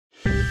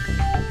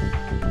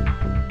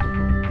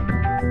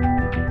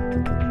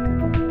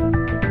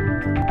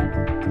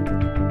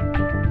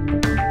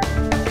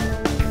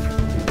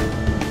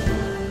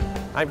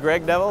I'm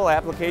Greg Devil,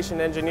 Application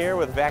Engineer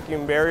with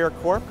Vacuum Barrier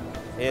Corp.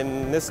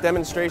 In this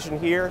demonstration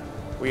here,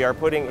 we are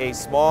putting a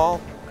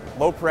small,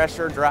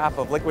 low-pressure drop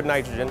of liquid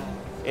nitrogen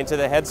into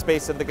the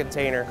headspace of the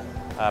container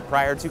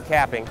prior to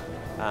capping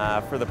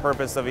for the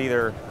purpose of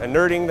either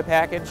inerting the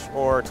package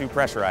or to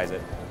pressurize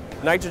it.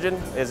 Nitrogen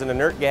is an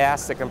inert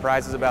gas that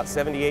comprises about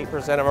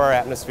 78% of our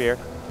atmosphere,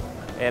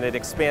 and it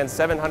expands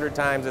 700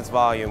 times its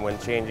volume when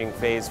changing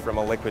phase from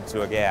a liquid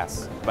to a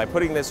gas. By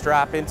putting this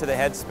drop into the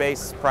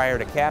headspace prior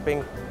to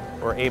capping,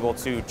 we're able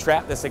to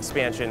trap this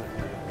expansion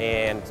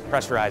and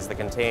pressurize the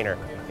container.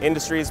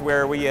 Industries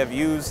where we have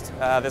used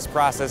this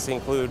process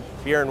include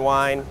beer and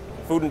wine,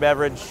 food and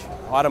beverage,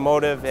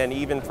 automotive, and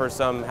even for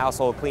some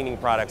household cleaning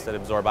products that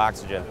absorb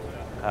oxygen.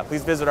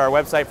 Please visit our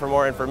website for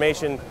more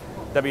information,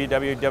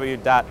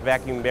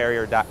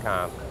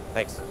 www.vacuumbarrier.com.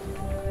 Thanks.